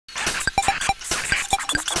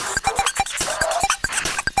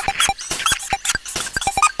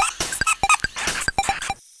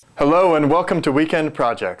Hello and welcome to Weekend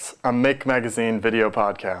Projects, a Make Magazine video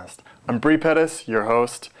podcast. I'm Bree Pettis, your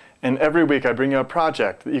host, and every week I bring you a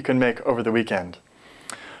project that you can make over the weekend.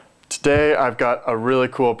 Today I've got a really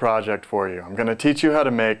cool project for you. I'm going to teach you how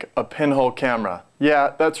to make a pinhole camera.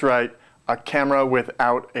 Yeah, that's right, a camera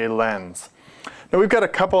without a lens. Now we've got a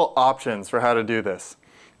couple options for how to do this.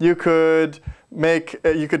 You could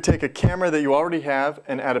take a camera that you already have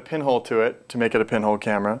and add a pinhole to it to make it a pinhole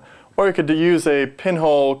camera. Or you could use a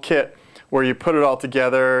pinhole kit where you put it all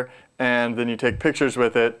together and then you take pictures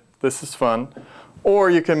with it. This is fun. Or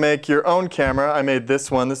you can make your own camera. I made this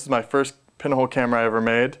one. This is my first pinhole camera I ever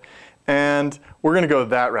made. And we're going to go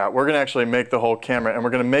that route. We're going to actually make the whole camera and we're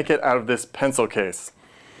going to make it out of this pencil case.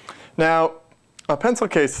 Now, a pencil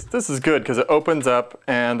case, this is good because it opens up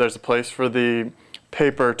and there's a place for the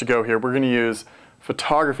paper to go here. We're going to use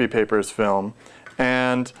photography paper as film.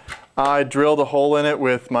 And I drilled a hole in it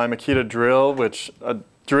with my Makita drill, which a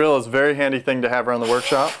drill is a very handy thing to have around the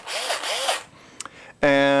workshop.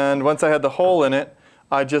 And once I had the hole in it,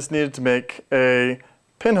 I just needed to make a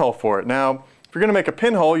pinhole for it. Now, if you're going to make a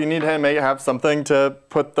pinhole, you need to have something to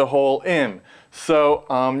put the hole in. So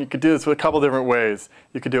you could do this with a couple different ways.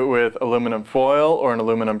 You could do it with aluminum foil or an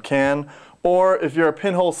aluminum can. Or if you're a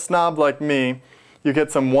pinhole snob like me, you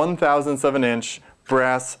get some 1/1000 of an inch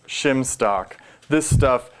brass Shim Stock. This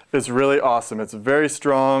stuff is really awesome. It's very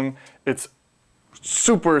strong, it's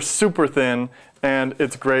super thin, and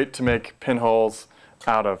it's great to make pinholes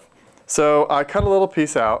out of. So I cut a little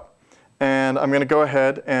piece out, and I'm going to go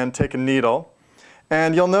ahead and take a needle.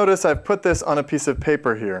 And you'll notice I've put this on a piece of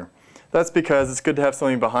paper here. That's because it's good to have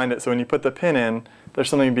something behind it, so when you put the pin in, there's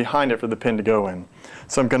something behind it for the pin to go in.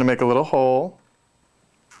 So I'm going to make a little hole.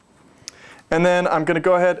 And then I'm going to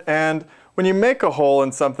go ahead and when you make a hole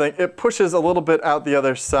in something, it pushes a little bit out the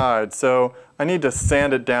other side, so I need to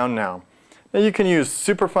sand it down now. Now you can use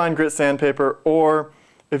superfine grit sandpaper, or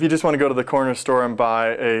if you just want to go to the corner store and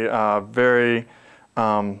buy a very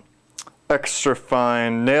extra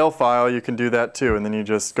fine nail file, you can do that too. And then you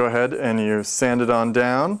just go ahead and you sand it on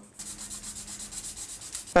down,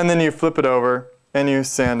 and then you flip it over and you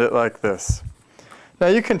sand it like this. Now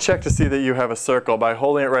you can check to see that you have a circle by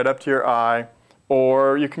holding it right up to your eye,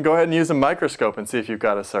 or you can go ahead and use a microscope and see if you've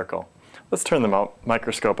got a circle. Let's turn the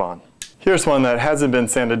microscope on. Here's one that hasn't been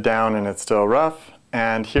sanded down and it's still rough.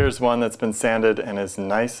 And here's one that's been sanded and is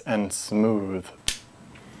nice and smooth.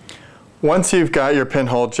 Once you've got your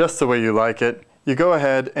pinhole just the way you like it, you go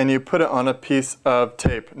ahead and you put it on a piece of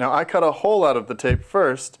tape. Now I cut a hole out of the tape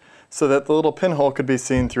first so that the little pinhole could be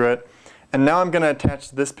seen through it. And now I'm going to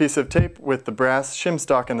attach this piece of tape with the brass Shim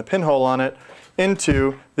Stock and the pinhole on it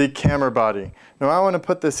into the camera body. Now I want to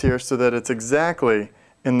put this here so that it's exactly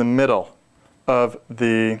in the middle of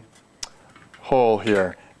the hole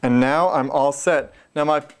here. And now I'm all set.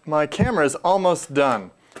 Now my camera is almost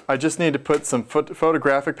done. I just need to put some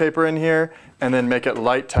photographic paper in here and then make it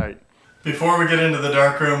light tight. Before we get into the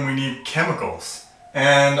darkroom, we need chemicals.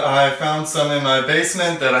 And I found some in my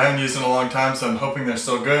basement that I haven't used in a long time, so I'm hoping they're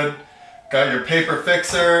still good. Got your paper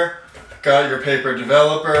fixer, got your paper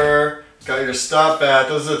developer, got your stop bath.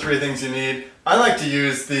 Those are the three things you need. I like to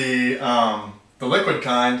use the liquid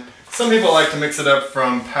kind. Some people like to mix it up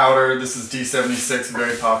from powder. This is D76,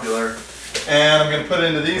 very popular. And I'm going to put it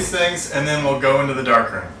into these things and then we'll go into the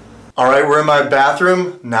darkroom. Alright, we're in my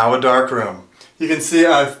bathroom, now a darkroom. You can see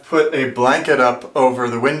I've put a blanket up over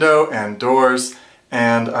the window and doors,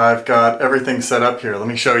 and I've got everything set up here. Let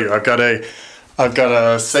me show you. I've got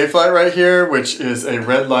a safe light right here, which is a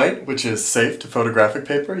red light, which is safe to photographic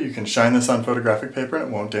paper. You can shine this on photographic paper and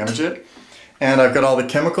it won't damage it. And I've got all the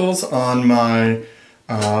chemicals on my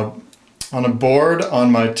on a board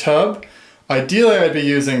on my tub. Ideally, I'd be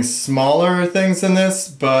using smaller things than this,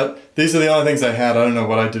 but these are the only things I had. I don't know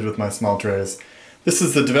what I did with my small trays. This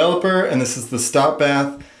is the developer, and this is the stop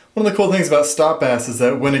bath. One of the cool things about stop baths is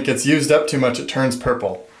that when it gets used up too much, it turns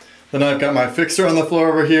purple. Then I've got my fixer on the floor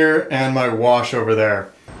over here and my wash over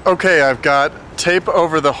there. Okay, I've got tape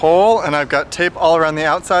over the hole and I've got tape all around the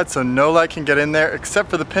outside so no light can get in there except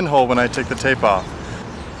for the pinhole when I take the tape off.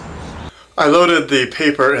 I loaded the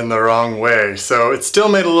paper in the wrong way, so it still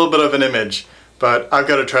made a little bit of an image, but I've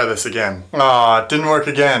got to try this again. Aw, it didn't work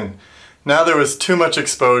again. Now there was too much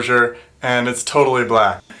exposure and it's totally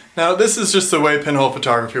black. Now this is just the way pinhole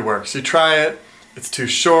photography works. You try it, it's too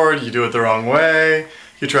short, you do it the wrong way.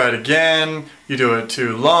 You try it again, you do it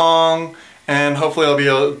too long, and hopefully I'll be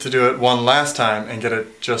able to do it one last time and get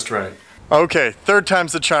it just right. Okay, third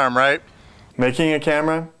time's the charm, right? Making a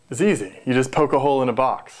camera is easy. You just poke a hole in a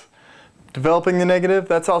box. Developing the negative,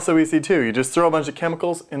 that's also easy too. You just throw a bunch of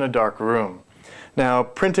chemicals in a dark room. Now,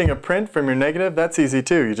 printing a print from your negative, that's easy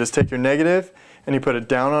too. You just take your negative and you put it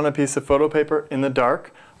down on a piece of photo paper in the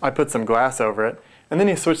dark. I put some glass over it, and then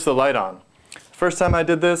you switch the light on. First time I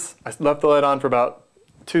did this, I left the light on for about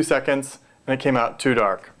 2 seconds, and it came out too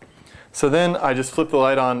dark. So then I just flipped the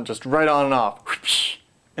light on, just right on and off,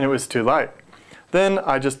 and it was too light. Then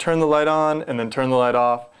I just turned the light on and then turned the light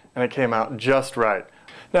off, and it came out just right.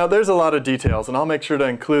 Now there's a lot of details, and I'll make sure to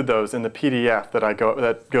include those in the PDF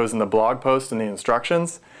that goes in the blog post and the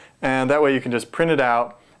instructions, and that way you can just print it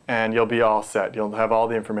out and you'll be all set. You'll have all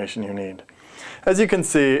the information you need. As you can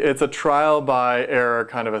see, it's a trial by error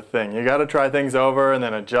kind of a thing. You got to try things over and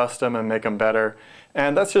then adjust them and make them better,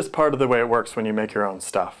 and that's just part of the way it works when you make your own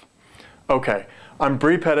stuff. Okay, I'm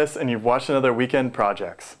Bree Pettis, and you've watched another Weekend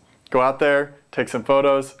Projects. Go out there, take some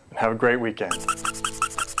photos, and have a great weekend.